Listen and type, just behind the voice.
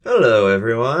Hello,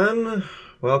 everyone.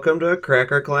 Welcome to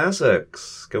Cracker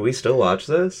Classics. Can we still watch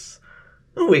this?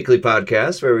 A weekly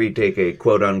podcast where we take a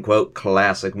quote-unquote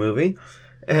classic movie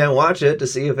and watch it to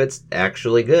see if it's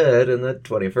actually good in the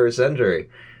 21st century.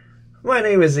 My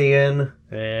name is Ian.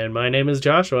 And my name is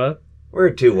Joshua. We're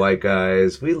two white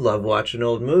guys. We love watching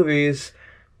old movies,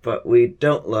 but we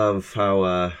don't love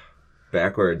how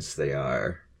backwards they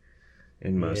are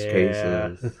in most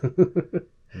cases.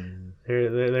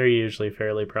 They're usually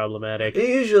fairly problematic.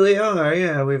 They usually are,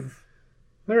 yeah.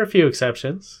 There are a few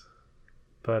exceptions,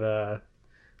 but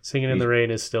Singing in the Rain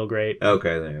is still great.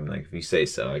 Okay, then, like, if you say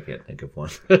so, I can't think of one.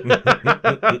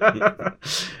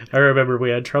 I remember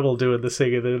we had trouble doing the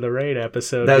Singing in the Rain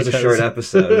episode. That was a short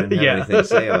episode. I didn't have Yeah. anything to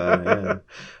say about it, yeah.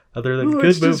 Other than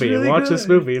good movie, really watch good. this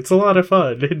movie. It's a lot of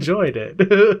fun. Enjoyed it.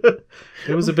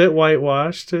 It was a bit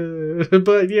whitewashed,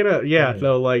 but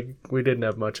we didn't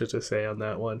have much to say on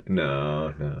that one.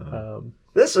 No.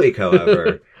 This week,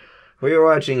 however, we were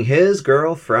watching His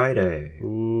Girl Friday.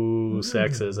 Ooh,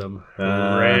 sexism.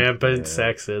 Rampant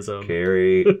sexism.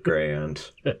 Cary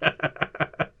Grant.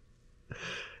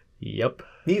 Yep.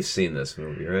 You've seen this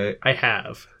movie, right? I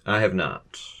have. I have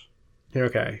not.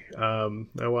 Okay. I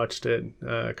watched it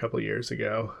a couple years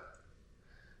ago.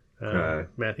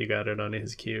 Matthew got it on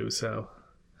his queue, so.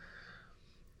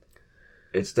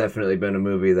 It's definitely been a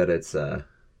movie that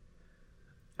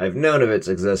I've known of its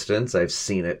existence. I've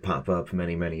seen it pop up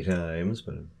many, many times,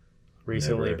 but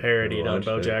recently never parodied on watched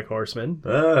it. BoJack Horseman.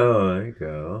 Oh, there you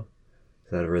go.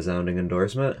 Is that a resounding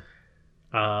endorsement?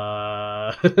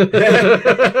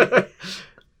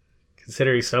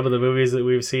 Considering some of the movies that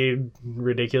we've seen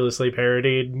ridiculously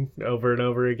parodied over and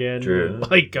over again, True.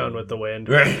 like Gone with the Wind.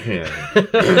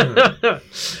 Yeah.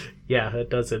 Yeah, that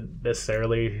doesn't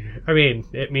necessarily... I mean,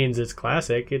 it means it's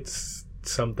classic. It's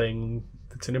something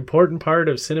that's an important part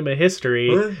of cinema history.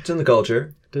 Well, it's in the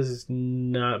culture. Does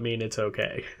not mean it's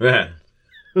okay. Yeah.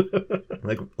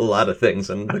 Like a lot of things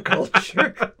in the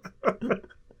culture.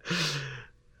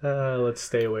 Let's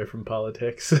stay away from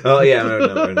politics. Oh, yeah.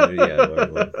 No, yeah.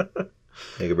 We'll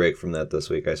take a break from that this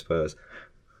week, I suppose.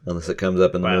 Unless it comes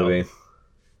up in the movie.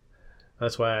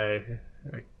 That's why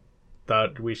I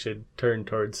thought we should turn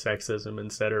towards sexism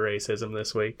instead of racism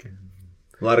this week.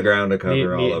 A lot of ground to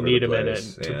cover all over the place. Need a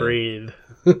minute to breathe.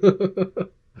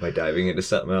 By diving into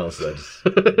something else.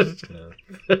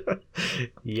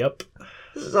 Yep.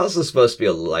 This is also supposed to be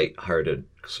a light-hearted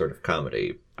sort of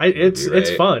comedy.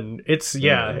 It's fun. It's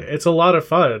a lot of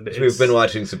fun. We've been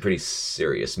watching some pretty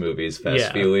serious movies the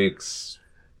past few weeks.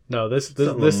 No, this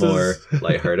is more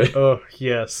lighthearted. Oh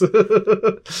yes,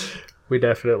 we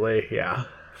definitely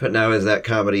But now is that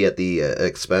comedy at the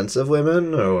expense of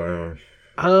women, or?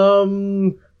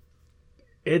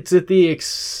 It's at the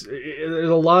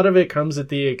a lot of it comes at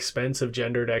the expense of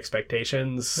gendered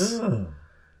expectations.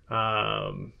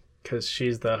 Oh. Because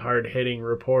she's the hard-hitting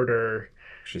reporter.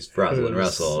 She's Rosalind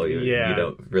Russell. You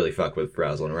don't really fuck with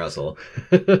Rosalind Russell.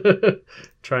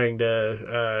 Trying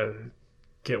to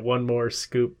get one more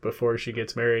scoop before she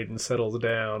gets married and settles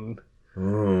down.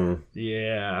 Mm.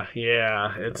 Yeah.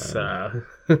 It's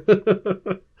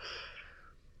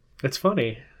it's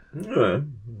funny.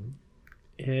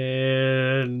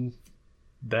 In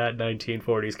that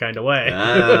 1940s kind of way.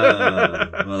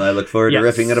 Well, I look forward to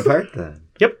ripping it apart then.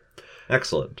 Yep.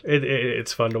 Excellent.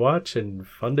 It's fun to watch and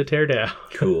fun to tear down.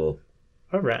 Cool.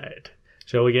 All right.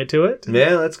 Shall we get to it?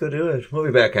 Yeah, let's go do it. We'll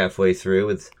be back halfway through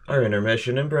with our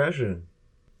intermission impression.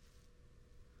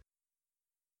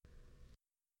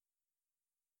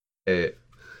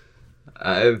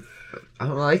 I'm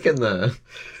liking the...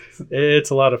 It's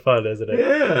a lot of fun, isn't it?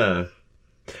 Yeah.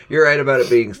 You're right about it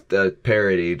being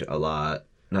parodied a lot.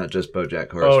 Not just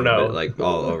BoJack Horseman, Oh, no. but like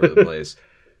all over the place.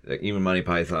 Like, even Monty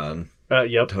Python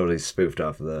Yep. totally spoofed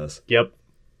off of this. Yep.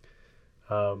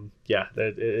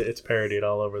 It's parodied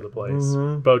all over the place.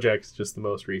 Mhm. BoJack's just the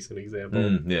most recent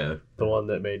example. Yeah. The one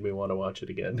that made me want to watch it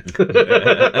again.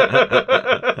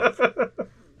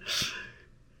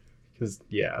 Because,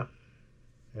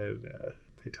 and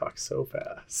they talk so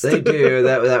fast. They do.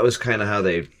 That was kind of how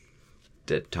they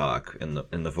did talk in the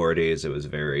 40s. It was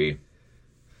very...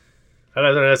 I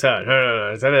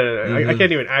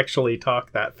can't even actually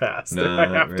talk that fast. No, I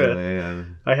have not really.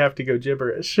 I have to go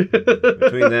gibberish.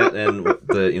 Between that and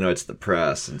it's the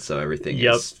press, and so everything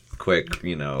is quick. Do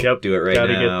it right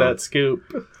Gotta now. get that scoop.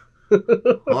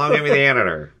 Well, give me the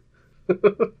editor. Give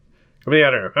me the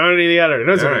editor. I don't need the editor.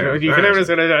 No, No, you can never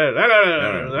say that.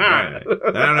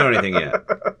 I don't know anything yet.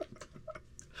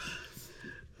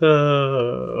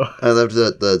 I loved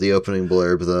the opening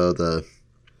blurb though.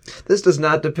 This does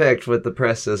not depict what the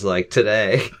press is like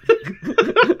today.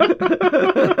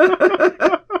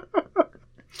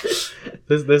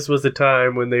 This was a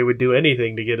time when they would do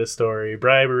anything to get a story.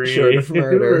 Bribery. Short of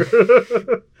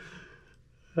murder.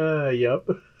 Yep.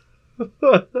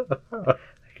 I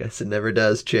guess it never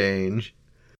does change.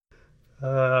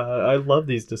 I love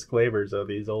these disclaimers of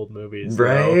these old movies.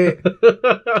 Right?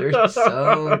 They're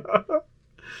so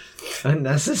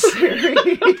unnecessary.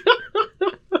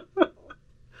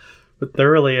 But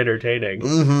thoroughly entertaining.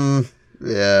 Mm-hmm.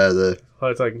 Yeah,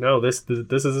 It's like, no, this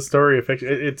is a story of fiction.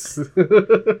 It's...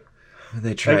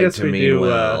 They tried to mean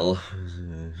well.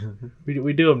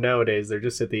 We do them nowadays. They're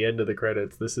just at the end of the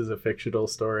credits. This is a fictional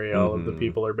story. All of the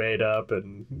people are made up,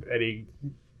 and any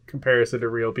comparison to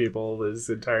real people is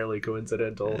entirely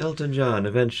coincidental. Elton John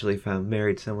eventually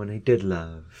married someone he did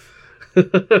love. I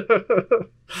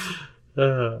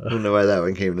don't know why that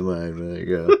one came to mind, but there you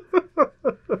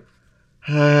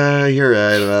go. You're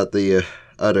right about the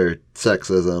utter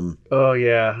sexism. Oh,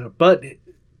 yeah. But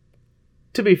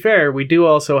to be fair, we do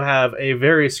also have a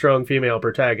very strong female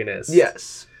protagonist.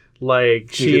 Yes. Like,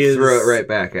 she is... throw it right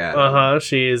back at him.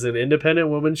 She is an independent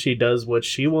woman. She does what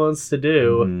she wants to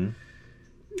do. Mm-hmm.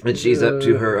 And she's up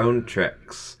to her own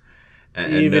tricks.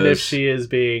 And even if she is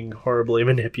being horribly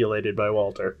manipulated by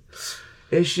Walter.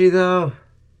 Is she, though?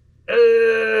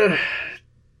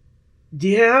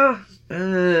 Yeah.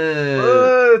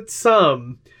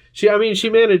 Some. She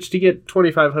managed to get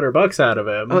 $2,500 out of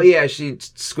him. Oh yeah, she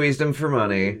squeezed him for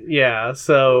money. Yeah,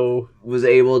 so was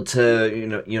able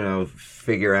to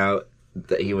figure out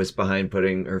that he was behind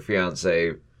putting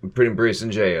Bruce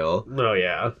in jail. Oh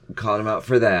yeah, called him out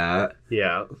for that.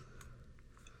 Yeah.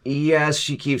 Yes,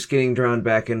 she keeps getting drawn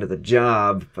back into the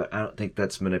job, but I don't think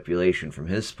that's manipulation from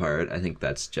his part. I think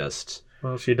that's just...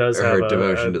 Well, she does her have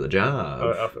devotion to the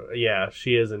job. Yeah,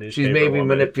 she is a newspaper She's maybe woman.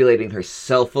 manipulating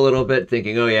herself a little bit,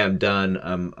 thinking, "Oh yeah, I'm done.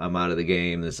 I'm out of the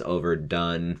game. This is over,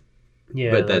 done." Yeah,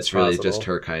 but that's really possible. just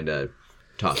her kind of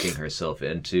talking herself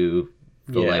into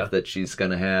the life that she's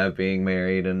gonna have, being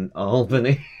married in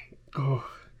Albany. Oh,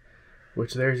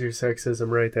 which there's your sexism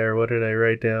right there. What did I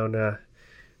write down?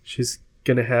 She's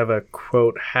gonna have a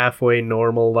quote halfway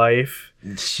normal life,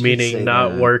 meaning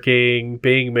not working,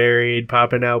 being married,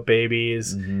 popping out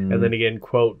babies, and then again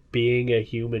quote being a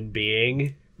human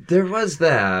being. There was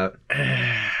that.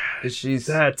 She's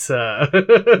yeah,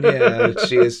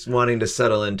 she is wanting to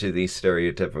settle into the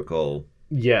stereotypical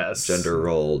gender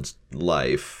rolled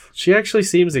life. She actually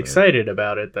seems excited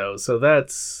about it though, so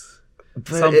that's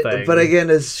something. But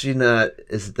again, is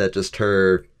that just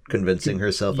her convincing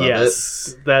herself of it?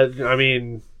 Yes,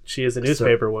 she is a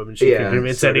newspaper woman. She can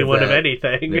convince anyone of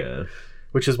anything. Yeah.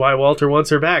 Which is why Walter wants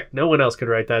her back. No one else could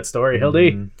write that story,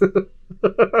 Hildy.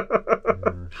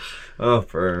 Oh,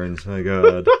 Burns, my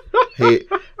God. Hey,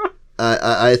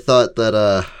 I thought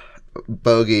that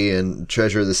Bogey in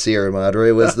Treasure of the Sierra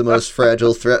Madre was the most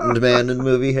fragile, threatened man in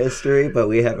movie history, but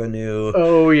we have a new...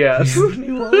 Oh, yes.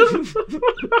 new one.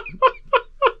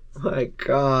 My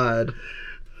God.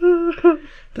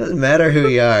 Doesn't matter who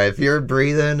you are. If you're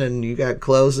breathing and you got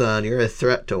clothes on, you're a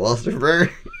threat to Walter Burns.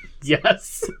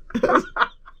 Yes.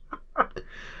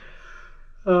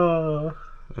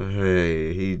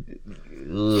 Hey,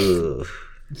 Ugh.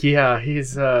 Yeah,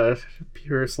 he's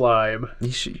pure slime.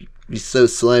 He's so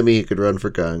slimy he could run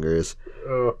for Congress.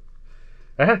 Oh.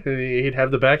 He'd have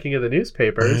the backing of the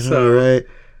newspaper, I know, so right?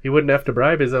 he wouldn't have to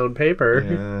bribe his own paper.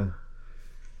 yeah.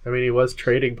 I mean, he was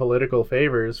trading political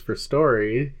favors for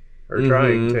story, or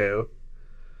trying to.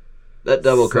 That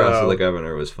double cross of the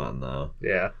governor was fun, though.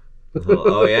 Yeah.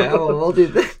 Oh yeah, well, we'll do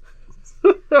that.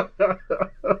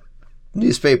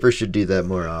 Newspapers should do that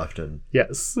more often.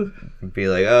 Yes. Be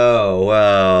like, oh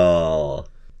well,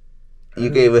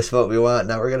 You gave us what we want,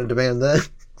 now we're going to demand that?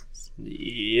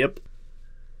 Yep.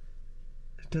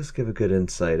 it does give a good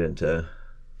insight into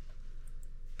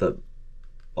the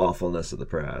awfulness of the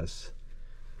press.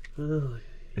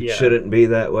 It shouldn't be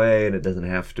that way, and it doesn't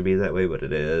have to be that way, but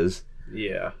it is.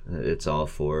 Yeah. It's all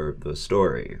for the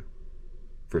story,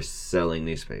 for selling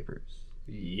newspapers.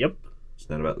 Yep. It's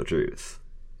not about the truth.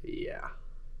 Yeah.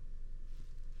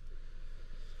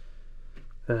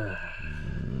 I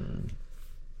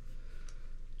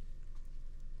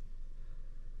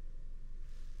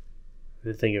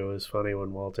think it was funny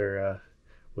when Walter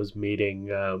was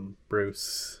meeting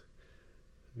Bruce.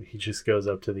 He just goes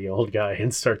up to the old guy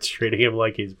and starts treating him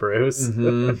like he's Bruce.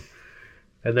 Mm-hmm.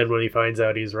 And then when he finds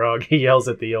out he's wrong, he yells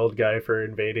at the old guy for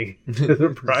invading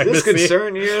the privacy. Does this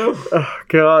concern you? Oh,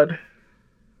 God.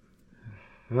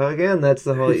 Well, again, that's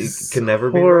the whole... You can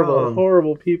never be Horrible, wrong.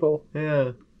 horrible people.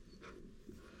 Yeah.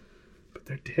 But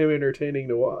they're damn entertaining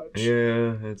to watch.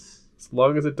 Yeah, it's... As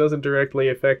long as it doesn't directly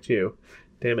affect you.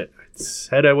 Damn it.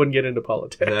 Said I wouldn't get into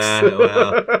politics.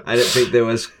 Well, I didn't think there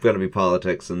was going to be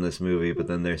politics in this movie, but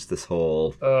then there's this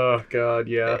whole... Oh, God,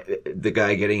 yeah. The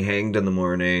guy getting hanged in the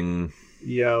morning.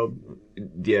 Yeah.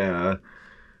 Yeah.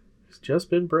 He's just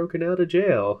been broken out of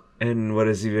jail. And what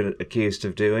is he been accused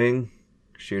of doing?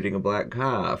 Shooting a black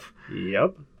cop.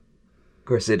 Yep. Of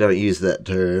course, they don't use that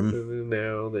term.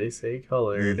 No, they say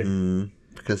colored. Mm-hmm.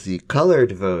 Because the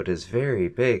colored vote is very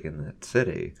big in that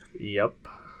city. Yep.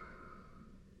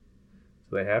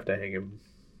 So they have to hang him.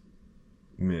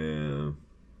 Yeah.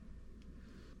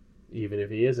 Even if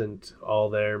he isn't all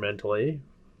there mentally.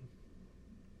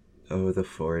 Oh, the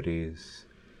 40s.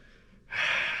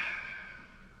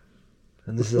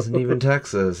 And this isn't even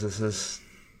Texas. This is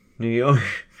New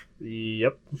York.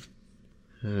 Yep.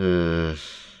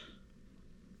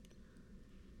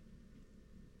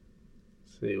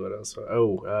 See what else.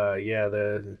 Oh, yeah.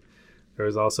 There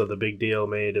was also the big deal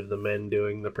made of the men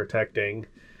doing the protecting.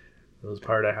 It was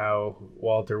part of how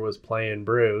Walter was playing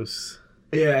Bruce.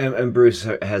 Yeah, and Bruce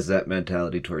has that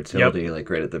mentality towards Hildy, like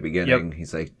right at the beginning. Yep.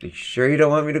 He's like, "Are you sure you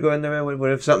don't want me to go in there?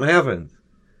 What if something happens?"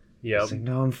 Yep. He's like,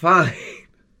 "No, I'm fine."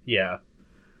 Yeah.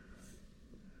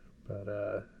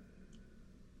 But,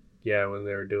 yeah, when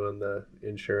they were doing the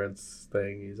insurance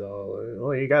thing, he's all,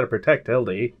 well, you got to protect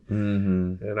Hildy.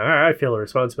 Mm-hmm. And I feel a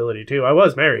responsibility, too. I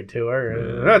was married to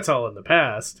her. Yeah. That's all in the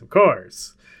past, of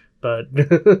course. But...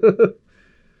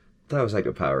 That was like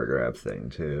a power grab thing,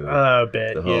 too. A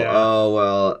bit, the whole, yeah. Oh,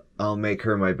 well, I'll make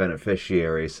her my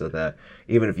beneficiary so that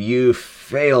even if you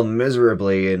fail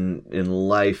miserably in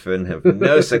life and have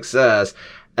no success,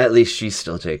 at least she's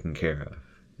still taken care of.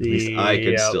 At least I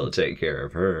can still take care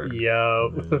of her.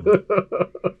 Yep.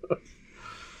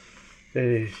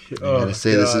 I gotta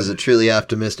say, this is a truly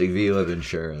optimistic view of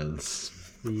insurance.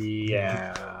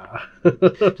 Yeah.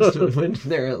 Just when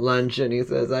they're at lunch and he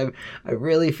says, I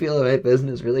really feel my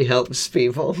business really helps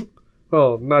people.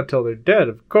 Well, not till they're dead,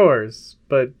 of course,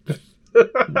 but...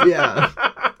 Yeah.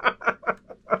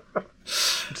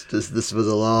 This was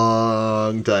a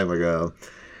long time ago.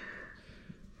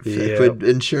 When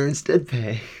insurance did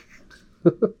pay.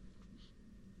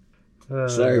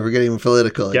 Sorry, we're getting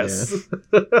political again. Yes.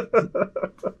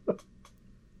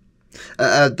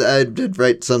 I did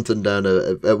write something down.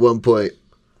 At one point,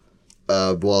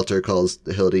 Walter calls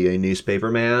Hildy a newspaper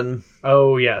man.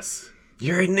 Oh, yes.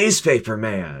 You're a newspaper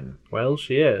man. Well,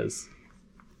 she is.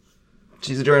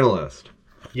 She's a journalist.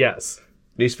 Yes.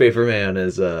 Newspaper man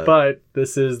is But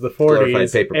this is the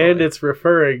 40s, and it's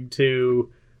referring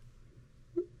to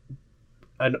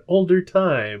an older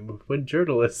time when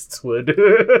journalists would...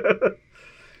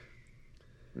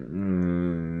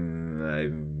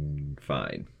 I'm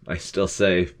fine. I still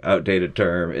say outdated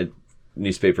term.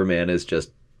 Newspaper man is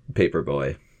just paper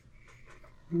boy.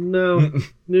 No,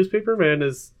 newspaper man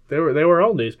is they were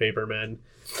all newspaper men.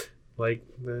 Like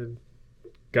the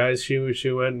guys she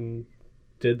went and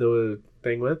did the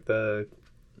thing with there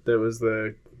was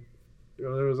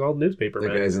all newspaper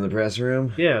men. The guys in the press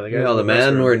room? Yeah, the guys. All the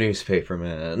men were newspaper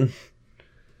men.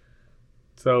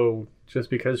 So just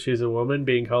because she's a woman,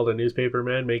 being called a newspaper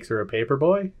man makes her a paper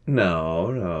boy?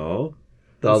 No.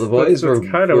 All the boys that's were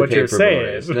kind of what you're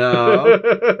saying. Boys. No,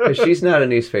 because she's not a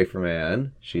newspaper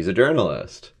man. She's a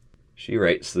journalist. She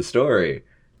writes the story.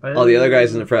 All the other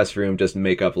guys in the press room just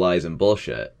make up lies and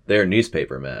bullshit. They're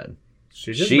newspaper men.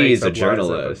 She's a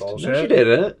journalist. No, she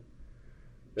didn't.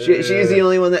 She's the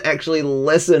only one that actually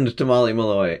listened to Molly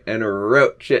Malloy and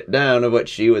wrote shit down of what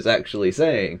she was actually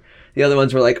saying. The other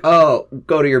ones were like, "Oh,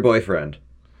 go to your boyfriend.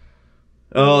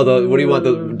 Oh, what do you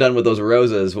want done with those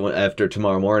roses after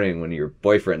tomorrow morning when your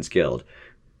boyfriend's killed?"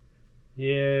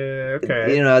 Yeah,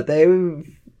 okay. You know,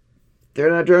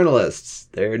 they're not journalists.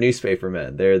 They're newspaper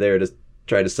men. They're there to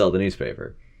try to sell the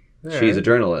newspaper. Yeah. She's a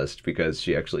journalist because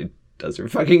she actually does her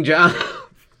fucking job.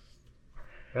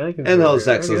 And the whole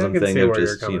sexism thing of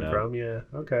just, coming from. Yeah,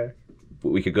 okay.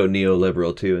 We could go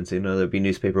neoliberal too and say, no, that'd be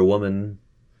newspaper woman.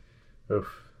 Oof.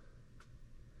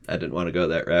 I didn't want to go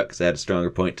that route because I had a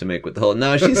stronger point to make with the whole,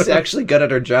 no, she's actually good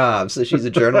at her job, so she's a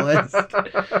journalist.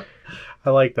 I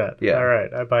like that. Yeah. All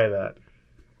right, I buy that.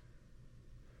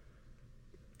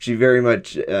 She very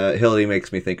much, Hildy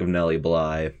makes me think of Nellie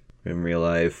Bly in real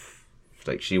life.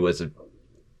 Like, she was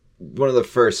one of the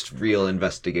first real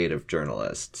investigative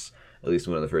journalists. At least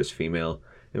one of the first female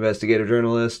investigative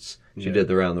journalists. She did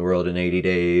the Round the World in 80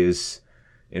 Days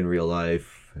in real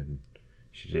life. And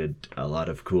she did a lot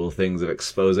of cool things of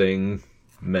exposing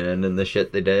men and the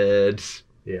shit they did.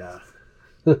 Yeah.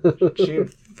 She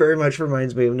very much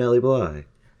reminds me of Nellie Bly.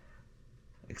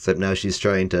 Except now she's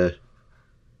trying to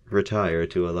retire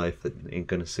to a life that ain't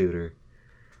gonna suit her.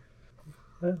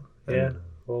 Well, yeah.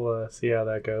 We'll see how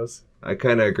that goes. I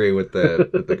kind of agree with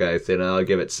the guy saying I'll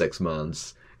give it 6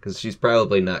 months because she's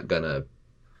probably not gonna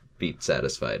be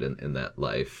satisfied in that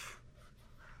life.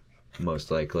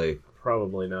 Most likely,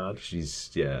 Probably not. she's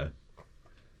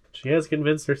She has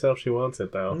convinced herself she wants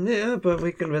it, though. yeah, but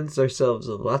we convinced ourselves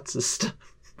of lots of stuff.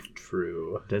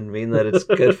 True. Didn't mean that it's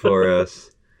good for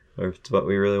us or if it's what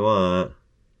we really want.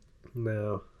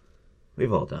 No.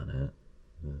 We've all done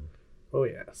it. Oh,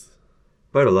 yes.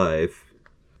 Part of life.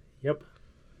 Yep.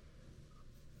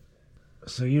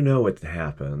 So you know what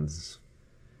happens.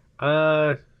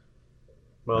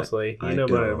 Mostly. I You know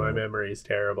don't. my memory's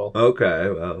terrible. Okay,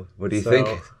 well, what do you So-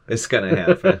 think is gonna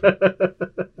happen?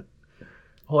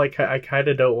 Well, I kind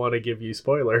of don't want to give you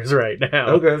spoilers right now.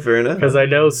 Okay, fair enough. Because I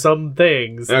know some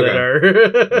things that Okay.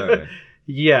 are... Alright.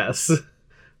 Yes.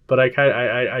 But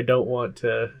I don't want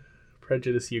to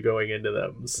prejudice you going into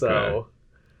them. So...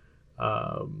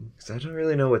 'Cause I don't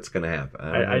really know what's gonna happen.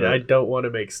 I don't want to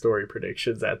make story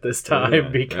predictions at this time Okay,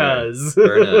 because...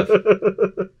 Fair enough.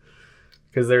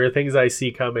 Because there are things I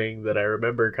see coming that I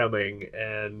remember coming,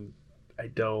 and I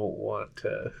don't want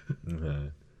to...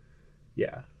 Okay.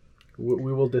 Yeah.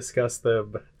 We will discuss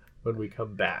them when we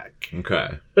come back.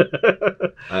 Okay.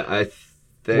 I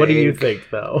think. What do you think,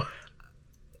 though?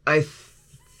 I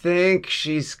think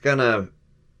she's gonna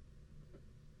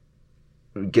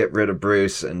get rid of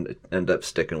Bruce and end up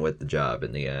sticking with the job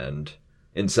in the end,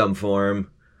 in some form.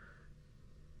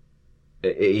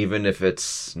 Even if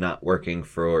it's not working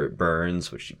for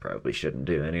Burns, which she probably shouldn't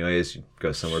do anyways, she'd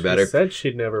go somewhere better. She said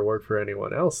she'd never work for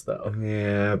anyone else, though.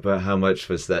 Yeah, but how much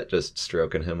was that just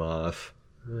stroking him off?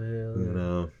 Well, You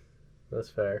know.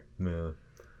 that's fair. Yeah.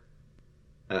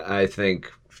 I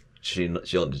think she's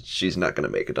not going to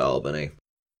make it to Albany.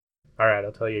 All right,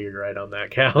 I'll tell you you're right on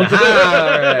that count. All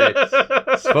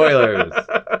right. Spoilers.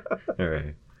 All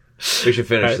right. We should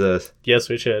finish All right. this. Yes,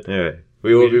 we should. All right.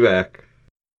 We will be back.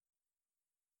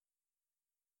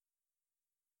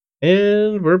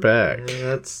 And we're back.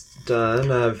 That's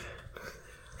done.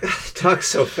 I've talked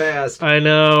so fast. I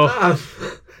know. Ah,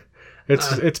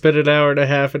 It's been an hour and a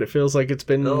half, and it feels like it's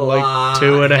been A like lot.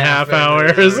 2.5 Half an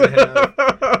hours. hour and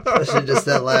a Especially just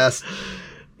that last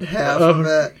half Um, of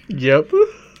it. Yep.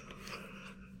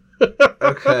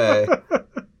 okay.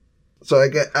 So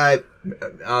I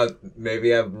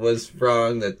maybe I was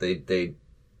wrong that they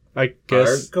I are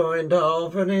guess. going to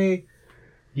Albany.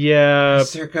 Yeah,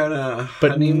 They're gonna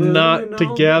but honeymoon not in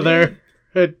together.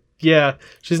 Yeah,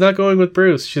 she's not going with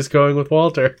Bruce. She's going with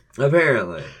Walter Albany?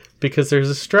 Apparently. because there's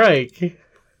a strike.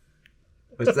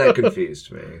 Which that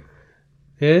confused me.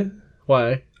 Yeah?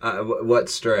 Why? What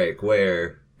strike?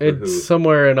 Where? For who? It's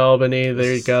somewhere in Albany.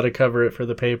 They got to cover it for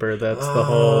the paper. That's the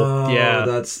whole. Yeah.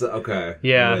 That's okay. I'm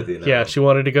Yeah. with you now. Yeah. She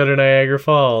wanted to go to Niagara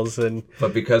Falls, and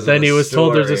But because then of the he was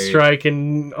told there's a story, strike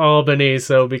in Albany.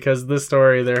 So because of the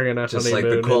story, they're gonna just like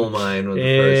honeymoon. the coal mine with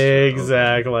the first.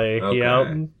 Exactly. Okay.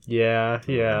 Yep. Yeah.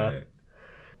 Yeah. Right.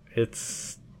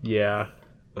 It's Well,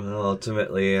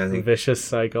 ultimately, I think vicious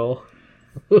cycle.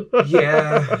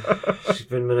 yeah, she's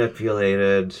been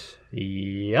manipulated,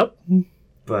 Yep.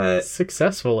 but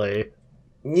Successfully.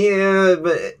 yeah,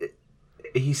 but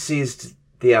he seized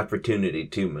the opportunity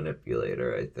to manipulate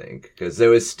her. I think because there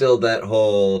was still that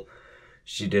whole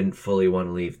she didn't fully want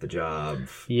to leave the job.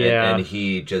 Yeah. and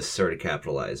he just sort of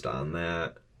capitalized on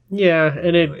that. Yeah,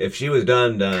 and it If she was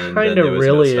done, then kind there of was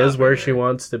really no is where stopping she her.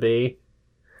 wants to be.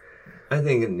 I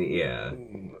think, yeah.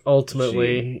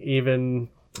 Ultimately, even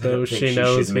I though don't think she she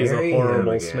knows should he's a marry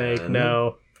horrible him snake. again.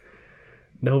 No.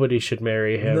 Nobody should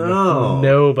marry him. No.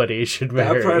 Nobody should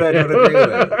marry That part I don't him. agree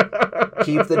with.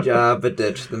 Keep the job, but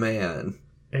ditch the man.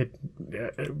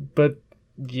 But,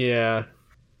 yeah.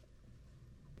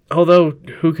 Although,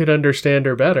 who could understand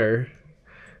her better?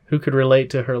 Who could relate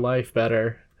to her life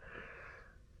better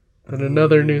than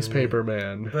another newspaper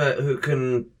man? But who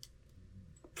can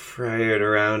pry it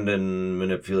around and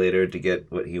manipulate her to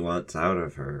get what he wants out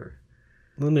of her?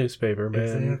 The newspaper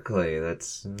man. Exactly.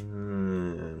 That's.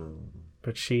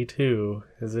 But she, too,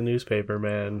 is a newspaper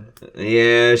man.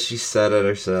 Yeah, she said it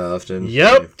herself, didn't she?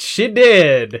 Yep, she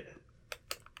did.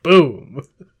 Boom.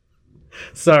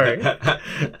 Sorry,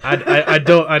 I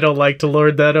don't like to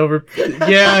lord that over.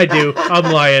 Yeah, I do.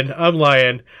 I'm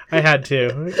lying. I had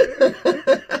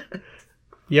to.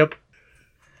 Yep.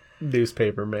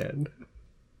 Newspaper man.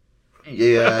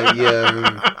 Yeah.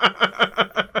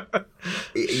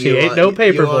 She ain't no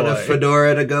paper You want a boy.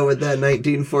 fedora to go with that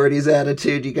 1940s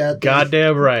attitude you got there?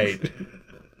 Goddamn right.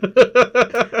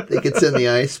 I think it's in the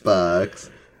icebox.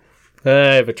 I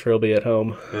have a trilby at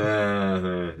home.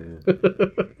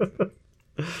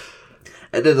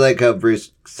 I did like how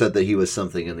Bruce said that he was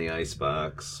something in the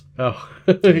icebox. Oh,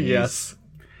 yes.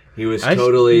 He was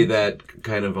totally that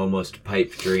kind of almost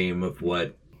pipe dream of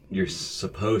what you're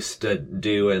supposed to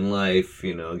do in life,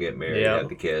 you know, get married, have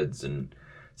the kids, and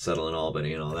settle in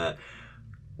Albany and all that.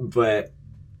 But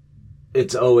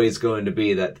it's always going to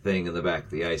be that thing in the back of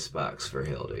the icebox for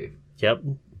Hildy. Yep.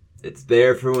 It's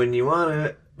there for when you want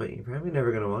it, but you're probably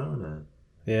never going to want it.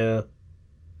 Yeah.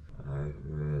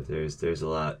 There's a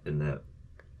lot in the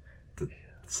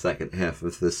second half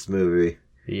of this movie.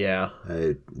 Yeah.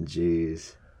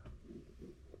 Jeez.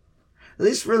 At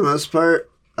least for the most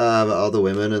part, all the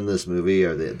women in this movie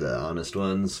are the honest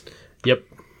ones. Yep.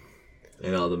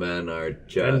 And all the men are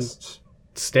just...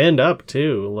 And stand up,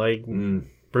 too. Like,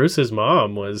 Bruce's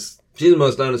mom was... She's the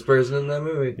most honest person in that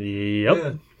movie.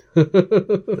 Yep. Yeah.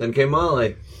 Then came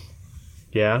Molly.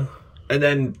 Yeah. And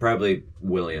then probably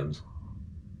Williams.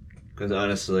 Because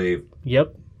honestly...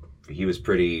 Yep. He was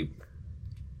pretty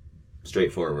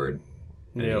straightforward.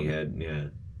 And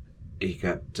Yep. he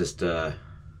got just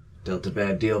dealt a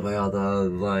bad deal by all the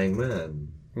lying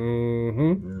men.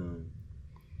 Mm-hmm.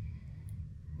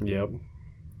 Yep.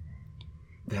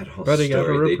 That whole But he got a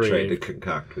story they reprieve. tried to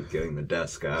concoct with getting the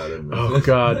desk out. And Oh,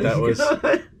 God, that was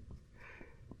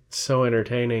so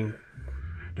entertaining.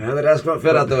 Now the desk won't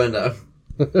fit out the window.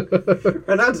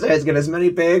 Run downstairs, get as many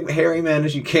big, hairy men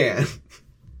as you can.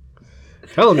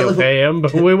 Tell him you'll pay him,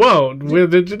 but we won't.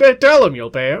 Tell him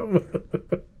you'll pay him.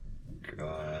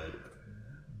 God.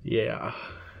 Yeah.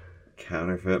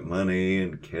 Counterfeit money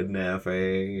and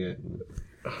kidnapping and...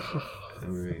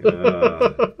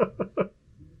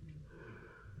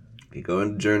 If you go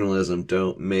into journalism,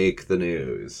 don't make the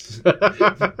news.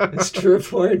 It's to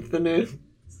report the news.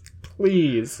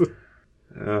 Please.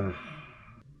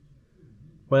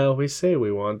 Well, we say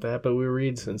we want that, but we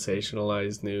read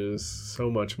sensationalized news so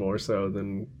much more so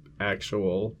than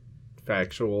actual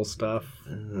factual stuff.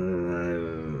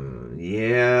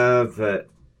 Yeah, but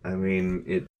I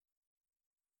mean,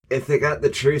 if they got the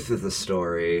truth of the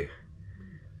story,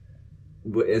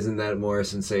 isn't that more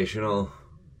sensational?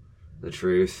 The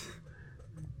truth.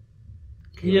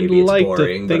 You'd Maybe it's like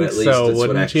boring, to think but at least so, it's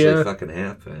wouldn't what actually you? fucking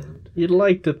happened. You'd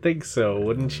like to think so,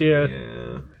 wouldn't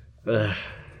you? Yeah.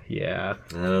 Yeah.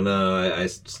 I don't know. I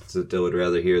still would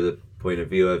rather hear the point of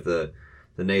view of the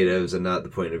natives and not the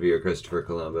point of view of Christopher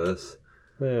Columbus.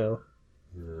 Well.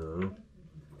 No.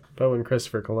 But when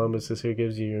Christopher Columbus is who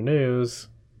gives you your news...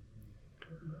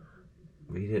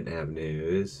 We didn't have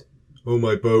news. Oh,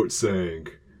 my boat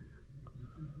sank.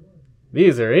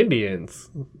 These are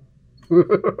Indians.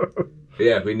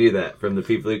 Yeah, we knew that from the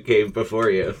people who came before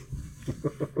you.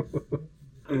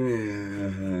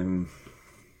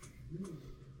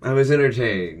 I was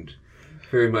entertained.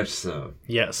 Very much so.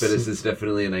 Yes. But this is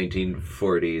definitely a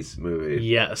 1940s movie.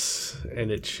 Yes,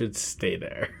 and it should stay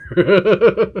there.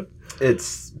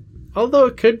 It's... Although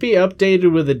it could be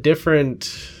updated with a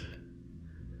different...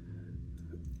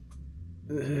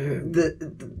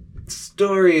 The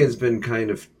story has been kind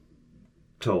of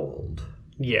told.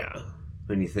 Yeah.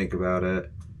 When you think about it.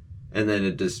 And then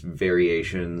it just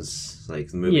variations, like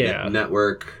the movie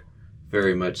Network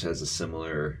very much has a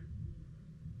similar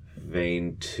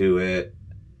vein to it.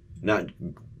 Not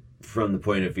from the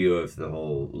point of view of the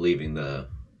whole leaving the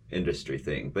industry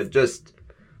thing, but just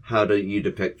how do you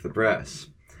depict the press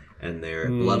and their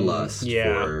bloodlust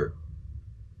for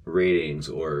ratings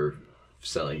or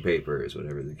selling papers,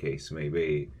 whatever the case may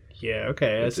be. Yeah,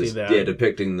 okay, I see that. Yeah,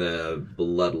 depicting the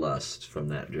bloodlust from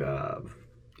that job.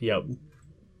 Yep.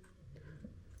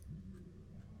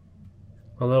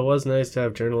 Although it was nice to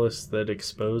have journalists that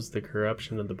exposed the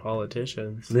corruption of the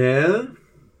politicians. Yeah?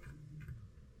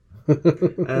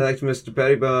 I liked Mr.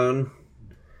 Pettibone.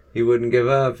 He wouldn't give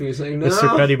up. He was saying, no.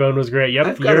 Mr. Pettibone was great. Yep,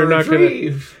 I've got a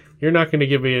reprieve. You're not gonna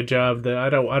give me a job that I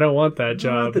don't want that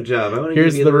job. I want the job. I want to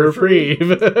Here's give you the reprieve.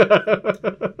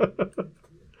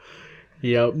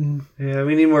 Yep. Yeah,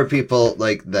 we need more people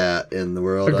like that in the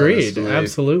world. Agreed. Honestly.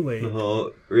 Absolutely.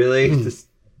 Oh, really? Just,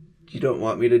 you don't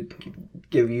want me to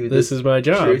give you this is my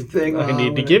job. Truth thing? I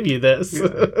need to give you this.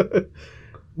 Yeah.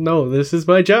 No, this is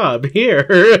my job. Here.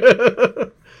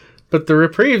 But the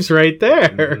reprieve's right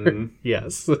there. Mm-hmm.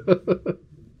 Yes.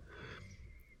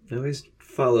 Always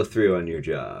follow through on your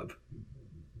job.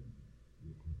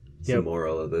 It's the Yep.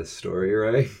 moral of this story,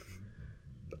 right?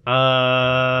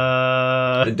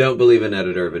 Uh, And don't believe an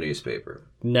editor of a newspaper.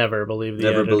 Never believe the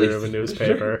Never editor believe- of a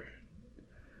newspaper.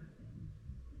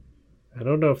 I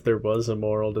don't know if there was a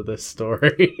moral to this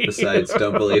story. Besides,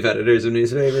 don't believe editors of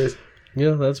newspapers.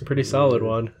 Yeah, that's a pretty solid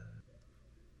one.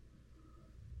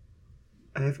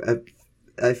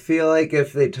 I feel like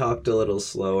if they talked a little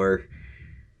slower,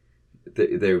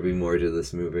 there would be more to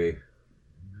this movie.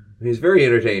 He's very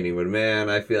entertaining, but man,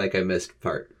 I feel like I missed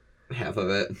half of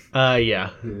it.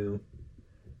 Yeah. Yeah.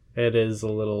 It is a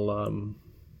little,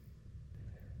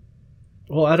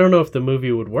 Well, I don't know if the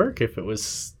movie would work if it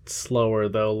was slower,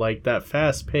 though. Like, that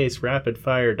fast-paced,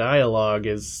 rapid-fire dialogue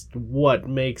is what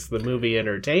makes the movie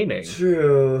entertaining.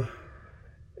 True.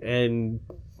 And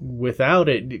without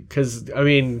it, because, I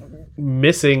mean,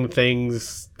 missing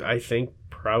things, I think,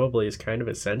 probably is kind of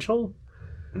essential.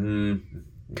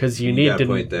 Because you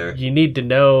need to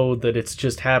know that it's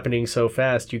just happening so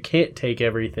fast. You can't take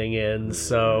everything in,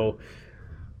 so...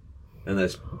 And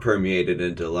that's permeated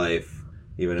into life.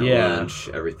 Even at lunch,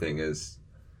 everything is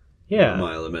a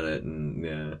mile a minute, and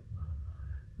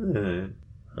that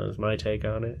was my take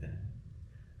on it.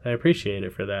 I appreciate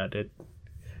it for that.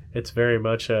 It's very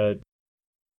much it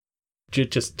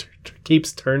just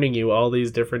keeps turning you all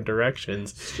these different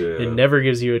directions. It never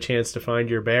gives you a chance to find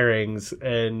your bearings,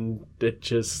 and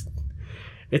it's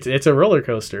a roller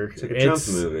coaster. It's like a jump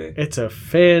movie. It's a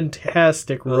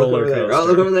fantastic roller coaster. Oh,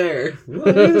 look over there.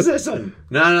 What is this one?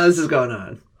 No, this is going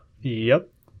on. Yep.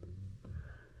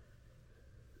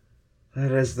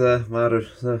 That is the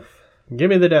motto. Give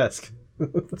me the desk.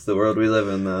 It's the world we live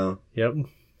in, though. Yep.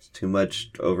 It's too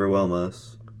much to overwhelm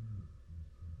us.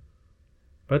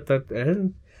 But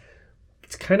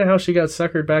it's kind of how she got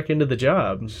suckered back into the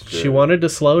job. She wanted to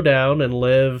slow down and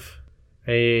live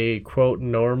a, quote,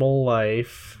 normal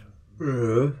life.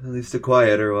 At least a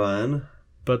quieter one.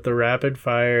 But the rapid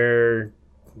fire,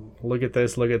 look at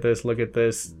this, look at this, look at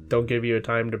this, don't give you a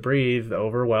time to breathe,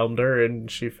 overwhelmed her, and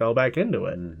she fell back into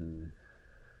it. Mm-hmm.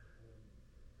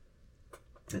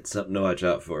 It's something to watch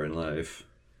out for in life.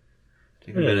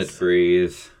 Take a minute to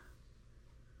breathe.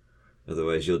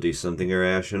 Otherwise, you'll do something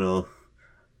irrational,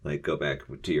 like go back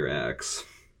to your ex.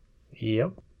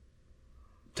 Yep.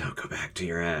 Don't go back to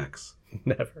your ex.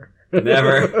 Never.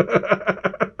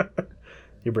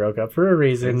 You broke up for a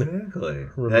reason. Exactly.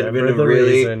 Remember been a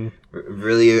reason.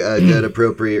 Really good,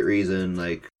 appropriate reason.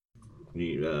 Like,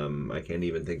 I can't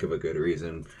even think of a good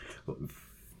reason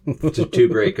to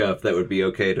break up that would be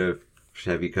okay to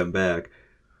have you come back.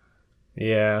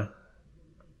 Yeah.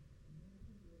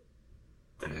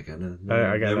 I got nothing.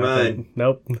 Never mind.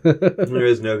 Nope. There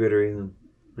is no good reason.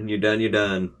 When you're done, you're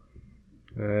done.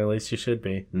 At least you should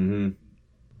be. Mm-hmm.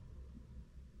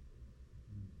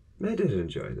 I did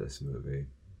enjoy this movie.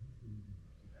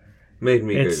 Made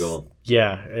me giggle.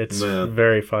 Yeah, it's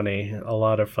very funny. A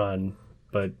lot of fun.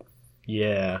 But,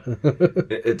 yeah.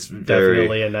 It's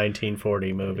definitely a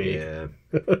 1940 movie. Yeah.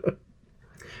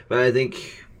 But I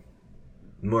think,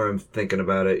 the more I'm thinking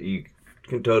about it, you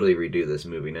can totally redo this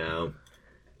movie now.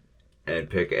 And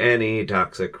pick any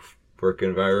toxic work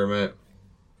environment.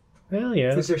 Well, yeah.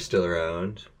 Because they're still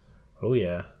around. Oh,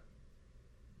 yeah.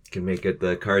 You can make it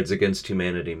the Cards Against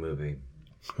Humanity movie.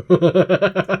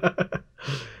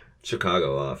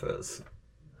 Chicago office.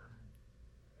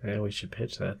 Yeah, we should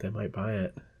pitch that. They might buy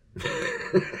it.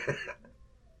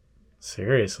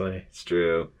 Seriously. It's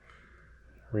true.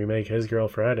 Remake His Girl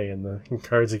Friday in the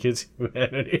Cards Against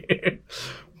Humanity.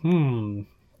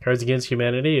 Cards Against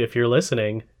Humanity, if you're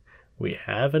listening, we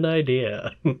have an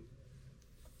idea.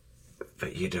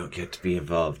 But you don't get to be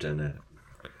involved in it.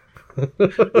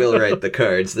 We'll write the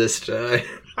cards this time.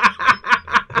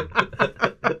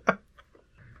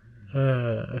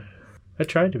 I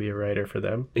tried to be a writer for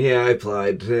them. Yeah, I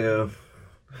applied too.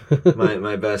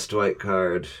 My best white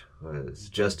card was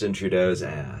Justin Trudeau's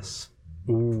ass.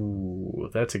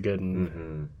 Ooh, that's a good one.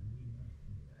 Mm-hmm.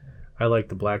 I like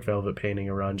the black velvet painting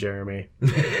of Ron Jeremy.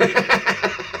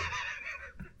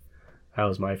 That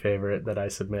was my favorite that I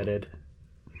submitted.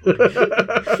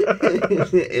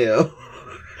 Ew.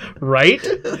 Right?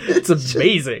 It's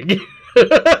amazing.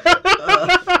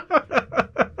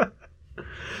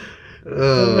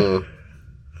 Oh.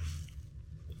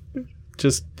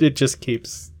 It just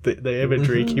keeps the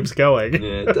imagery keeps going.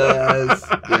 Yeah, it does.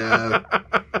 Yeah.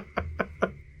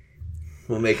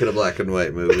 We'll make it a black and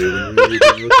white movie. We'll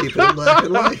keep it in black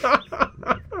and white.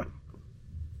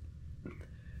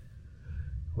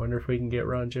 Wonder if we can get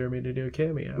Ron Jeremy to do a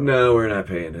cameo. No, we're not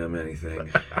paying him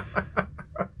anything. I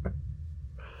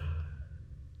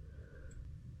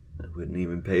wouldn't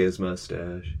even pay his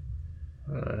mustache.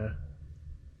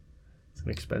 It's an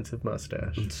expensive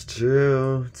mustache. It's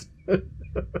true. It's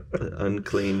an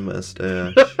unclean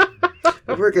mustache.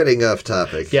 We're getting off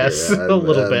topic. Yes, here. a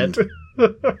little bit.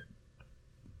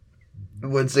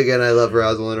 Once again, I love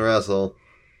Rosalind Russell.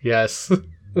 Yes.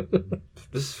 This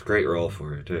is a great role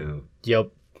for her, too. Yep.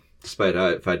 Despite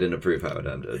if I didn't approve how it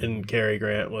ended. And Cary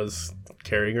Grant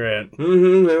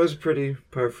That was pretty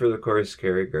par for the course,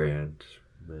 Cary Grant.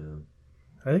 Yeah.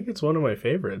 I think it's one of my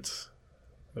favorites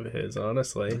of his,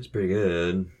 honestly. It's pretty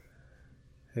good.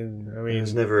 And, I mean,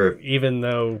 It's never... even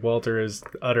though Walter is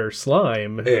utter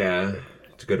slime. Yeah.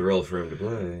 It's a good role for him to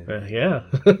play. Yeah.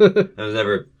 I was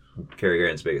never Cary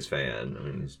Grant's biggest fan. I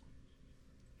mean,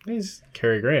 He's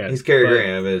Cary Grant. he's Cary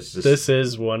Grant, but it's just... This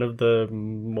is one of the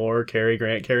more Cary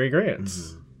Grants.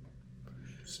 Mm-hmm.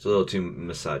 Just a little too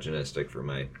misogynistic for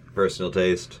my personal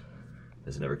taste.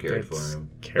 Has never cared for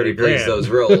him. But he plays those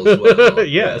roles well.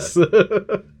 Yes.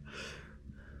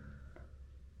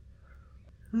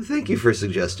 Well, thank you for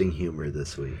suggesting humor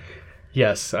this week.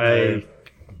 Yes, It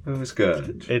was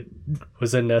good. It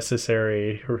was a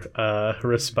necessary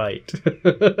respite.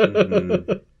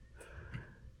 Mm-hmm.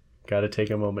 Got to take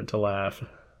a moment to laugh.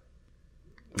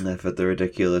 Laugh at the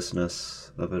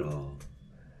ridiculousness of it all.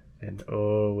 And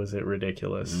oh, was it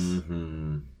ridiculous.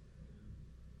 Mm-hmm.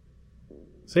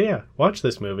 So yeah, watch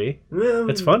this movie. Well,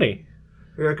 It's funny.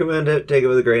 recommend it. Take it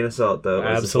with a grain of salt, though.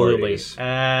 Absolutely. It was the 40s.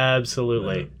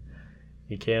 Absolutely. Yeah.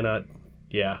 You cannot,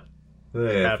 Yeah,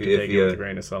 have to take it with a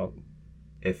grain of salt.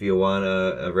 If you want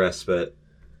a respite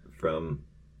from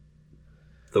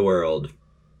the world,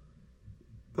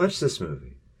 watch this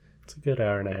movie. It's a good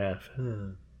hour and a half.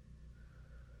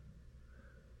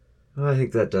 Well, I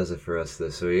think that does it for us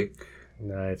this week.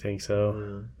 I think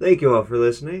so. Thank you all for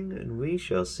listening, and we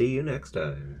shall see you next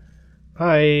time.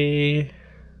 Bye.